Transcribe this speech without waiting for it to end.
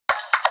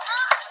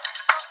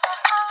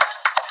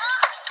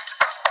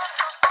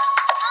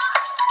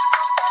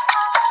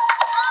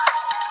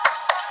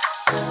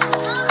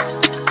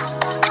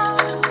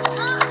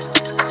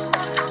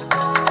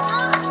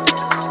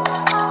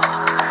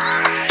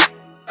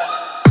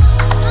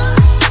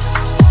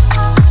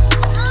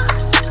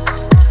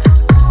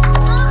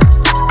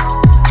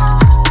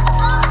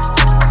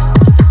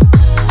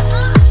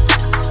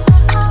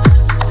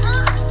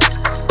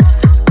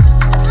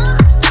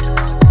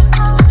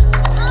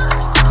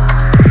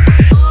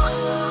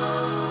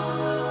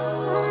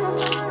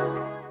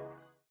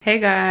Hey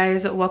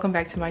guys, welcome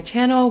back to my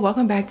channel.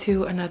 Welcome back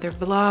to another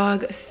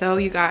vlog. So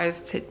you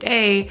guys,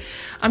 today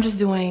I'm just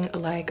doing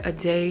like a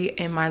day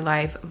in my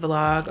life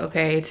vlog.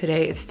 Okay,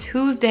 today is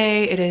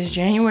Tuesday. It is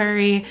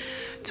January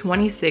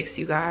 26th,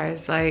 you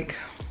guys. Like,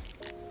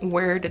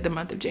 where did the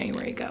month of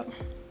January go?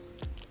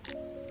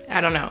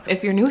 I don't know.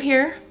 If you're new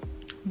here,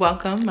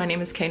 welcome. My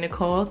name is Kori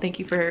Nicole. Thank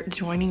you for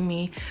joining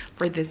me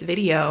for this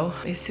video.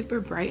 It's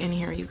super bright in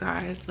here, you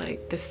guys.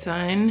 Like, the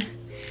sun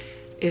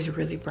is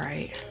really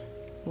bright.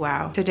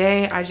 Wow.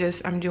 Today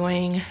I'm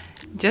doing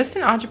just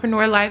an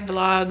entrepreneur life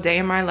vlog, day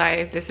in my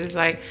life. This is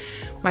like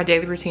my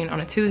daily routine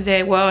on a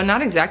Tuesday. Well,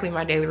 not exactly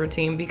my daily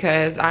routine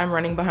because I'm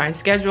running behind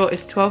schedule.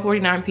 It's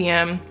 12:49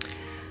 p.m.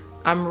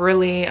 I'm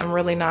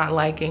really not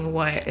liking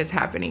what is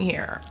happening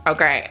here.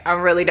 Okay, I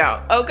really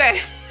don't.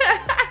 Okay.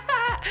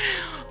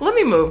 Let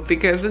me move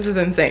because this is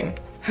insane.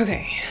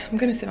 Okay, I'm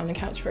gonna sit on the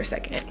couch for a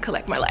second,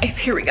 collect my life.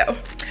 Here we go.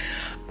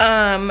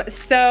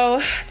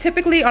 So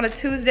typically on a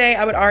Tuesday,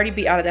 I would already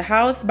be out of the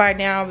house by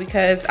now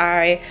because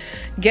I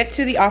get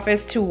to the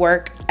office to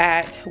work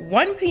at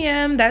 1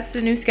 p.m. That's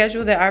the new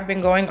schedule that I've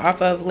been going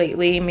off of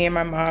lately. Me and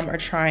my mom are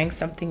trying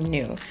something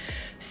new.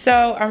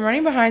 So I'm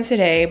running behind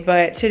today,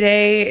 but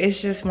today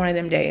is just one of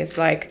them days.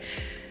 Like,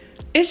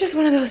 it's just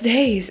one of those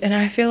days. And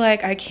I feel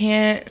like I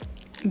can't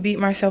beat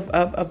myself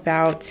up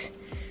about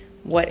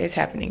what is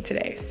happening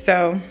today.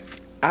 So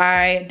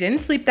I didn't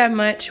sleep that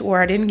much, or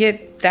I didn't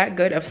get that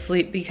good of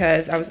sleep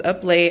because I was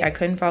up late. I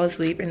couldn't fall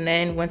asleep. And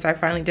then once I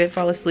finally did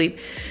fall asleep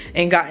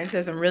and got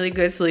into some really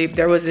good sleep,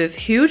 there was this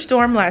huge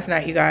storm last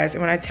night, you guys.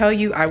 And when I tell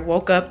you, I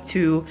woke up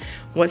to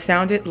what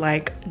sounded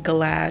like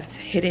glass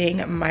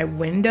hitting my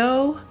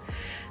window.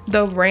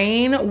 The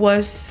rain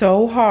was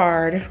so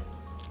hard.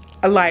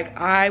 Like,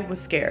 I was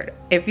scared.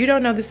 If you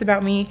don't know this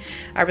about me,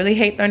 I really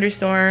hate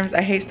thunderstorms.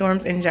 I hate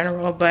storms in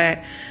general, but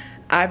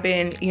I've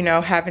been, you know,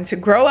 having to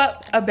grow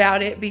up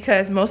about it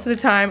because most of the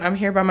time I'm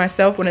here by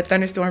myself when a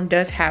thunderstorm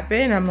does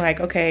happen. I'm like,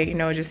 okay, you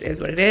know, it just is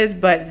what it is.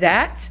 But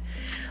that,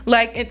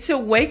 like, to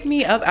wake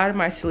me up out of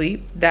my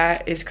sleep,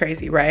 that is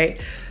crazy,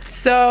 right?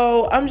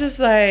 So I'm just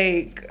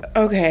like,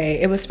 okay,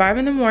 it was 5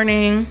 in the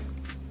morning.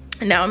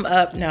 Now I'm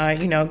up. Now,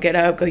 you know, get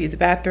up, go use the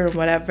bathroom,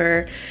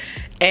 whatever.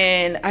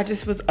 And I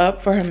just was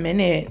up for a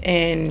minute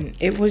and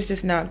it was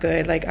just not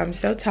good. Like, I'm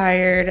so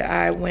tired.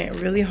 I went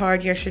really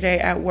hard yesterday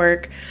at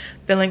work,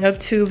 filling up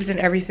tubes and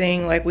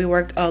everything. Like, we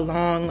worked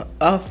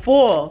a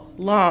full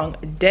long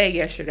day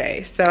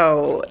yesterday.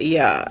 So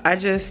yeah, I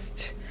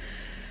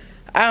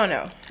don't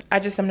know.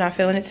 I'm not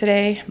feeling it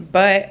today,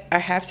 but I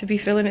have to be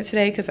feeling it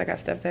today because I got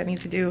stuff that I need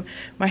to do.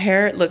 My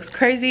hair looks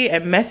crazy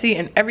and messy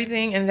and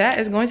everything, and that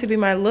is going to be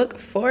my look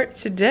for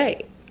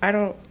today. I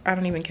don't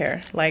even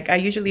care. Like, I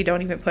usually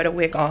don't even put a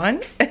wig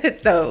on.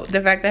 So the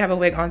fact that I have a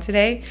wig on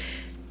today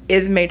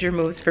is major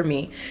moves for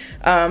me.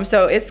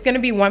 So it's gonna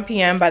be 1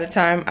 p.m. by the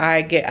time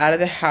I get out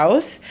of the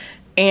house,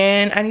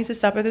 and I need to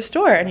stop at the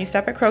store. I need to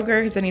stop at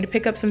Kroger because I need to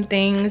pick up some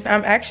things.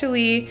 I'm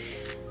actually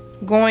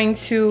going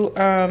to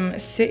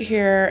sit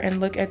here and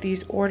look at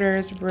these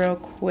orders real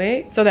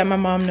quick so that my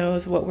mom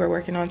knows what we're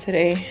working on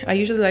today. I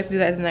usually like to do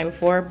that the night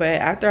before, but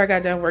after I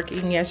got done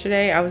working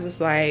yesterday, I was just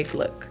like,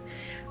 look,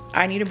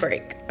 I need a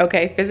break.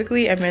 Okay,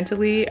 physically and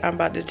mentally, I'm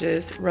about to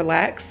just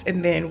relax,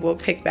 and then we'll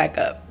pick back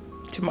up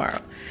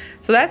tomorrow.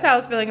 So that's how I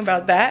was feeling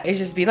about that. It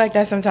just be like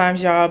that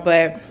sometimes, y'all.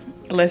 But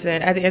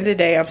listen, at the end of the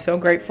day, I'm so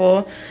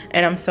grateful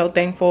and I'm so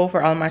thankful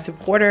for all of my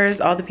supporters,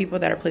 all the people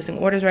that are placing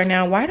orders right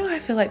now. Why do I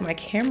feel like my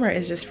camera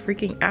is just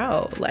freaking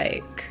out?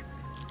 Like,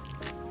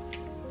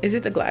 is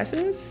it the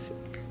glasses?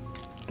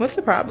 What's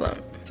the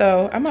problem?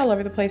 So I'm all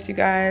over the place, you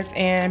guys,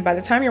 and by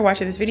the time you're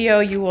watching this video,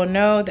 you will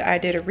know that I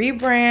did a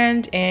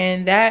rebrand,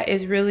 and that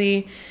is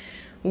really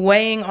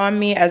weighing on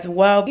me as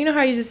well. You know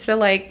how you just feel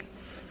like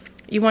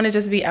you want to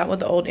just be out with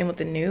the old, in with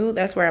the new?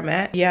 That's where I'm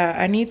at. Yeah,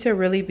 I need to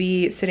really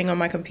be sitting on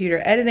my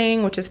computer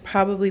editing, which is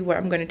probably what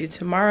I'm going to do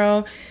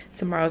tomorrow.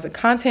 Tomorrow's a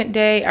content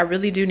day. I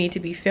really do need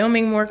to be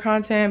filming more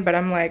content, but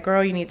I'm like,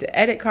 girl, you need to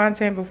edit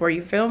content before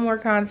you film more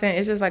content.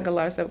 It's just like a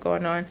lot of stuff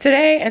going on.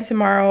 Today and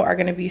tomorrow are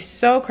going to be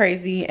so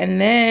crazy.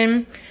 And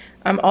then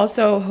I'm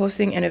also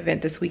hosting an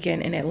event this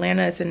weekend in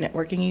Atlanta. It's a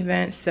networking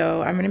event,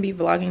 so I'm going to be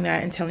vlogging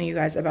that and telling you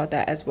guys about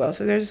that as well.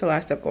 So there's just a lot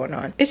of stuff going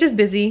on. It's just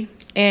busy,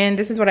 and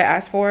this is what I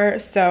asked for.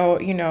 So,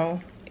 you know,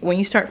 when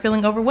you start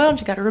feeling overwhelmed,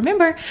 you got to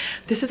remember,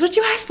 this is what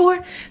you asked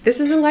for. This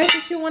is the life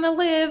that you want to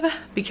live.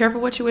 Be careful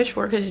what you wish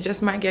for, because you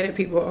just might get it,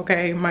 people.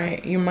 Okay,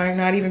 you might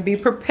not even be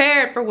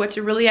prepared for what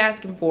you're really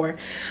asking for.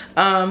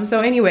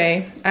 So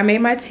anyway, I made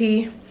my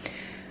tea.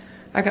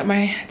 I got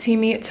my tea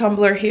meat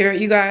tumbler here.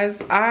 You guys,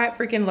 I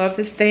freaking love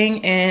this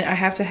thing, and I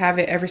have to have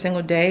it every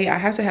single day. I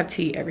have to have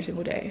tea every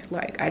single day.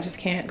 Like, I just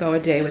can't go a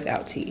day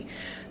without tea.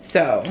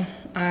 So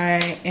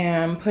I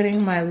am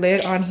putting my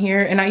lid on here,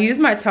 and I use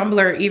my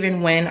tumbler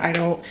even when I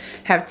don't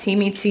have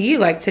teamy tea.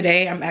 Like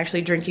today, I'm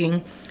actually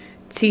drinking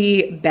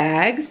tea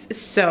bags.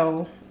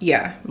 So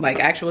yeah, like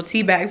actual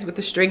tea bags with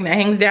the string that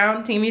hangs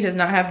down. Teamy does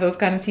not have those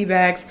kind of tea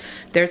bags.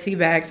 Their tea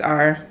bags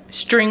are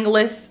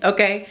stringless,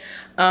 okay?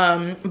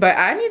 But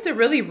I need to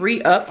really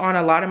re-up on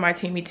a lot of my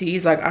teamy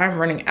teas. Like, I'm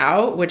running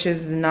out, which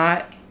is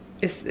not,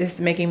 it's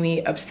making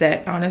me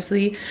upset,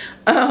 honestly.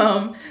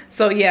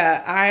 So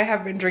yeah, I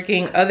have been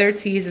drinking other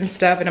teas and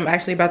stuff, and I'm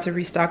actually about to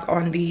restock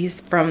on these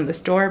from the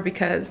store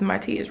because my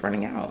tea is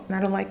running out and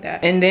I don't like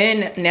that. And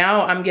then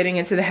now I'm getting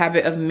into the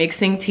habit of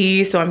mixing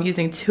tea, so I'm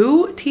using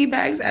 2 tea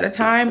bags at a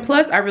time.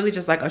 Plus I really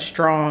just like a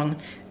strong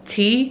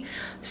tea,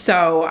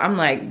 so I'm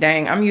like,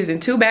 dang, I'm using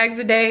 2 bags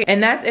a day,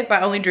 and that's if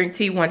I only drink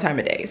tea 1 time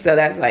a day. So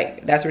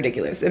that's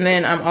ridiculous. And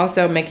then I'm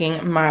also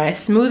making my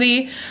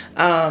smoothie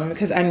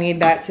because I need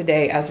that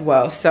today as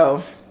well.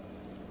 So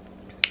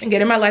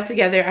getting my life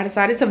together, I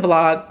decided to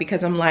vlog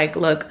because I'm like,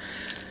 look,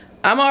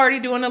 I'm already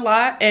doing a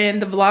lot,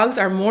 and the vlogs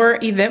are more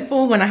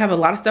eventful when I have a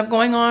lot of stuff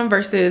going on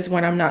versus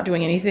when I'm not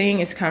doing anything.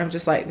 It's kind of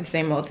just like the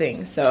same old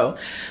thing. So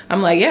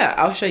I'm like, yeah,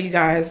 I'll show you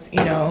guys,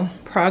 you know,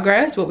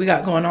 progress, what we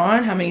got going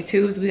on, how many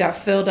tubes we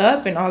got filled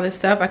up and all this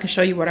stuff. I can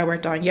show you what I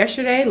worked on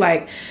yesterday.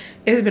 Like,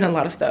 it's been a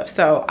lot of stuff.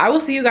 So I will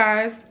see you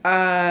guys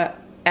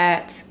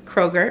at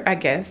Kroger. I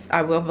guess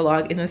I will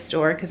vlog in the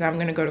store because I'm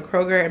gonna go to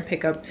Kroger and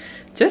pick up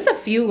just a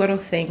few little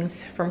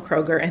things from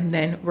Kroger, and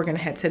then we're gonna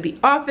head to the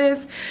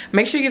office.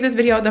 Make sure you give this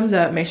video a thumbs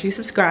up. Make sure you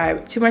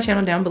subscribe to my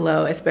channel down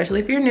below,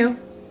 especially if you're new.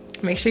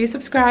 Make sure you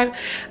subscribe.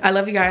 I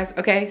love you guys.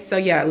 Okay, so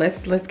yeah,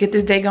 let's get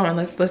this day going.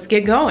 Let's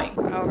get going.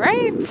 All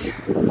right,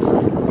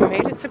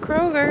 made it to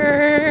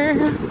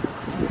Kroger.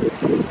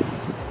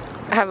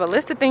 I have a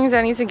list of things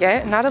I need to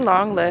get. Not a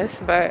long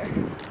list, but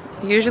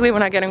usually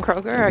when I get in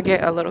Kroger, I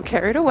get a little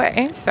carried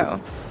away,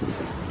 so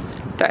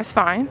that's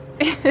fine.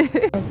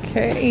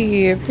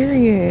 Okay,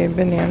 period.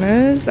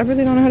 Bananas. I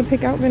really don't know how to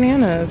pick out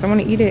bananas. I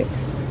want to eat it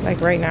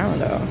like right now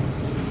though.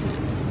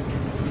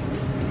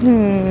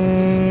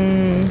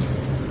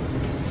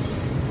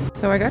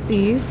 So I got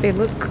these. They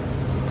look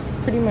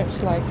pretty much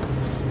like,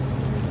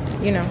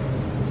 you know,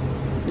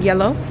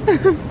 yellow.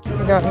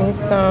 I got me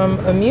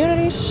some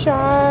immunity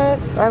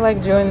shots. I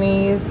like doing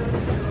these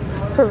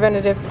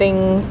preventative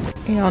things.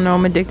 Y'all know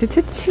I'm addicted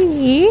to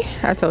tea.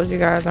 I told you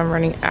guys I'm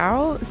running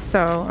out,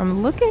 so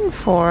I'm looking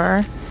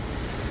for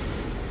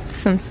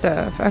some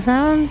stuff. I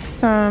found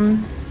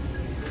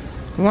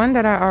one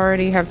that I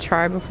already have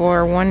tried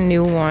before, one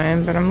new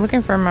one, but I'm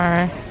looking for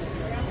my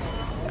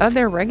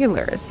other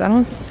regulars. I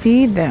don't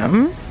see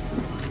them.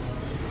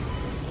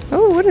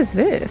 Oh, what is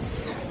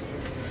this?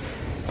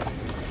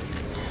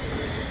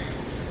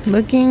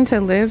 Looking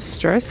to live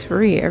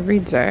stress-free every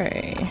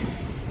day.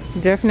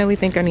 Definitely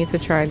think I need to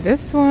try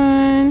this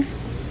one.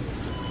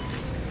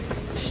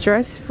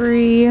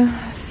 Stress-free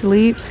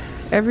sleep.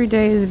 Every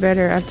day is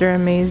better after an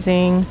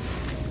amazing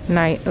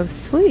night of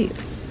sleep.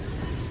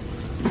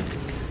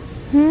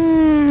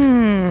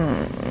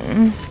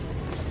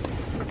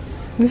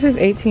 This is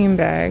 18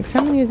 bags.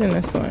 How many is in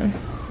this one?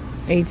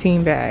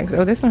 18 bags.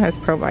 Oh, this one has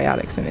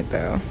probiotics in it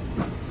though.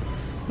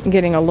 I'm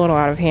getting a little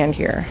out of hand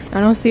here.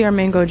 I don't see our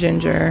mango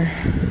ginger.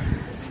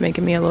 It's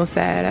making me a little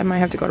sad. I might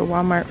have to go to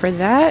Walmart for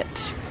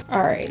that.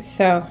 All right,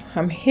 so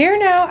I'm here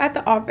now at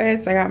the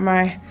office. I got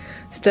my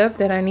stuff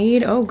that I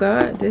need. Oh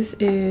God, this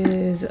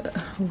is,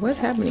 what's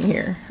happening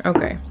here?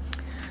 Okay.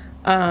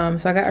 So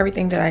I got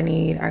everything that I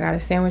need. I got a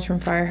sandwich from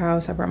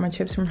Firehouse. I brought my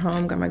chips from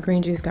home, got my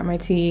green juice, got my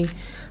tea.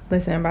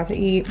 Listen, I'm about to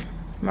eat.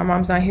 My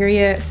mom's not here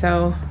yet,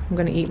 so I'm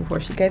gonna eat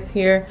before she gets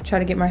here. Try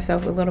to get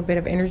myself a little bit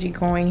of energy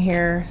going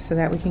here so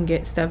that we can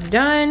get stuff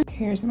done.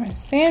 Here's my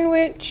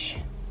sandwich.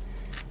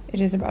 It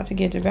is about to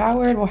get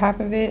devoured, well, half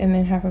of it, and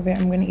then half of it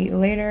I'm gonna eat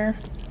later.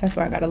 That's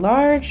why I got a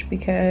large,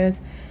 because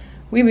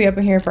we be up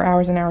in here for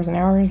hours and hours and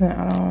hours, and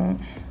I don't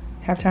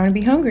have time to be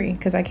hungry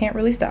because I can't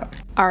really stop.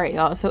 All right,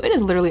 y'all, so it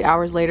is literally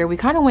hours later. We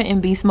kind of went in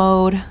beast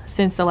mode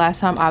since the last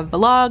time I've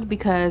vlogged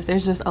because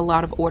there's just a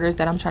lot of orders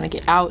that I'm trying to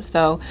get out.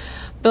 So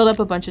filled up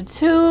a bunch of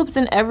tubes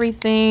and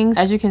everything.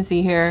 As you can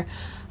see here,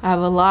 I have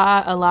a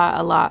lot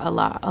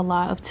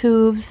of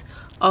tubes.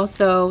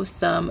 Also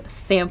some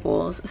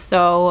samples.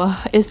 So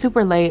it's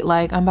super late.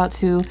 Like, I'm about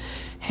to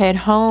head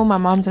home. My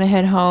mom's gonna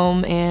head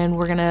home and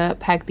we're gonna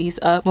pack these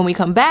up when we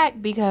come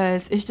back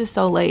because it's just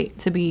so late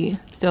to be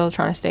still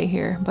trying to stay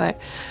here. But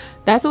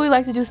that's what we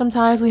like to do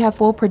sometimes. We have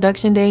full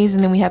production days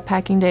and then we have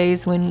packing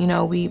days when, you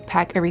know, we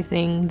pack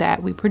everything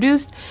that we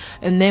produced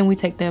and then we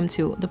take them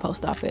to the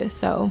post office.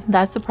 So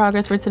that's the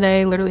progress for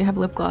today. Literally have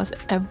lip gloss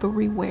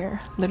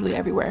everywhere, literally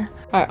everywhere.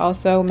 I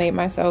also made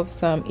myself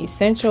some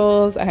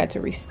essentials. I had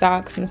to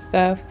restock some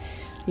stuff.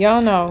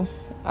 Y'all know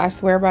I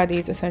swear by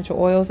these essential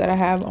oils that I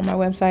have on my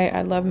website.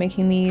 I love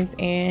making these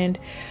and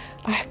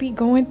I be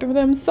going through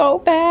them so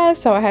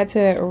fast, so I had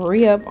to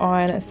re-up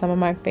on some of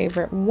my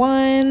favorite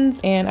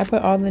ones, and I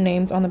put all the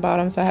names on the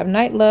bottom. So I have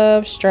Night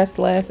Love, Stress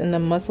Less, and the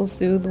Muscle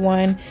Soothe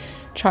one.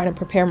 Trying to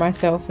prepare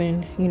myself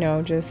and, you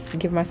know, just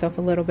give myself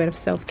a little bit of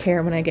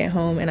self-care when I get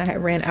home. And I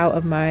had ran out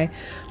of my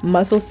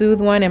Muscle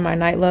Soothe one and my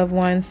Night Love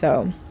one,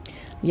 so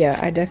yeah,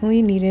 I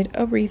definitely needed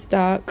a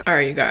restock. All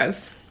right, you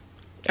guys,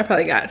 I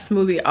probably got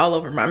smoothie all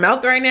over my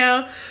mouth right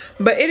now,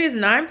 but it is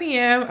 9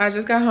 p.m. I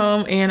just got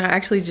home and I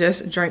actually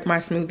just drank my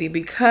smoothie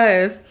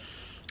because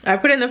I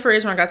put it in the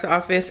fridge when I got to the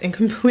office and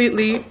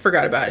completely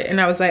forgot about it. And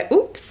I was like,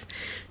 oops,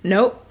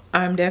 nope,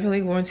 I'm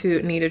definitely going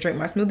to need to drink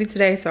my smoothie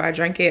today. So I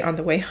drank it on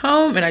the way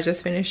home and I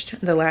just finished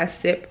the last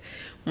sip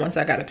once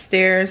I got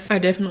upstairs. I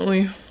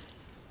definitely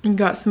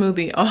got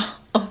smoothie all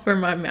over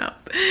my mouth.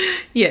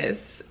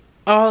 Yes,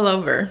 all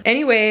over.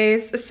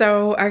 Anyways,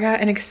 so I got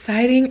an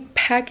exciting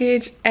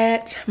package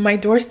at my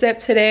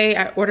doorstep today.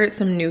 I ordered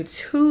some new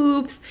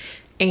tubes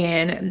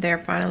and they're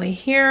finally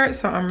here,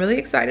 so I'm really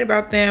excited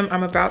about them.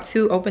 I'm about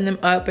to open them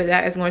up, but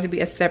that is going to be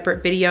a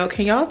separate video.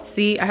 Can y'all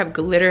see I have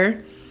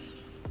glitter?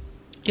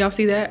 Y'all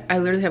see that? I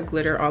literally have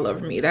glitter all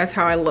over me. That's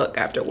how I look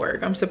after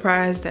work. I'm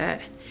surprised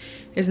that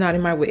it's not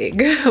in my wig.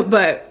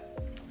 But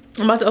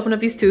I'm about to open up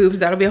these tubes.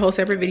 That'll be a whole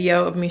separate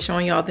video of me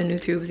showing y'all the new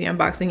tubes, the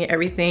unboxing and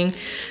everything.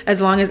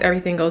 As long as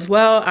everything goes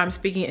well, I'm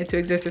speaking into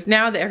existence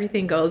now that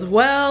everything goes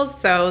well.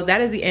 So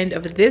that is the end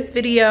of this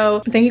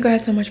video. Thank you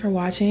guys so much for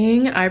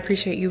watching. I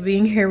appreciate you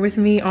being here with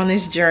me on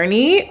this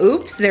journey.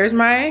 Oops, there's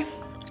my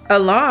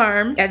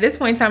alarm. At this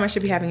point in time, I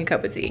should be having a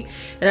cup of tea.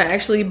 And I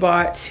actually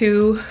bought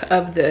 2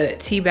 of the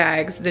tea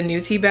bags, the new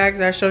tea bags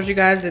that I showed you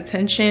guys, the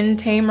tension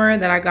tamer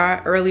that I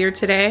got earlier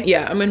today.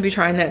 Yeah, I'm gonna be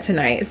trying that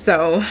tonight.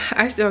 So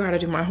I still gotta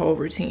do my whole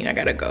routine. I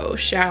gotta go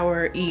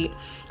shower, eat.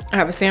 I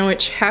have a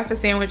sandwich, half a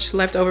sandwich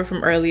left over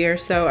from earlier.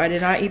 So I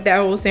did not eat that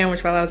whole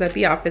sandwich while I was at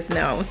the office,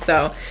 no.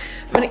 So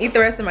I'm gonna eat the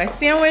rest of my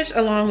sandwich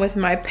along with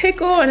my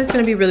pickle and it's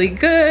gonna be really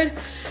good.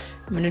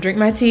 I'm gonna drink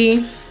my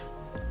tea.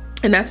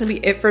 And that's gonna be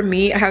it for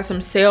me. I have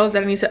some sales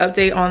that I need to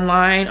update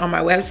online on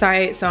my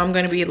website. So I'm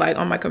gonna be like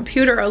on my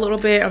computer a little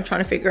bit. I'm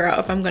trying to figure out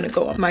if I'm gonna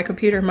go on my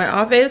computer in my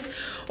office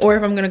or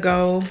if I'm gonna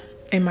go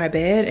in my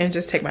bed and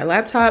just take my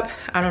laptop.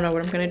 I don't know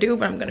what I'm gonna do,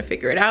 but I'm gonna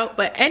figure it out.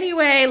 But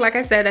anyway, like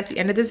I said, that's the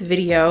end of this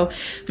video.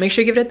 Make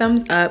sure you give it a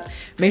thumbs up.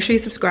 Make sure you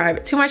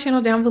subscribe to my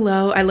channel down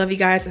below. I love you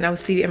guys and I will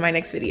see you in my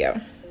next video.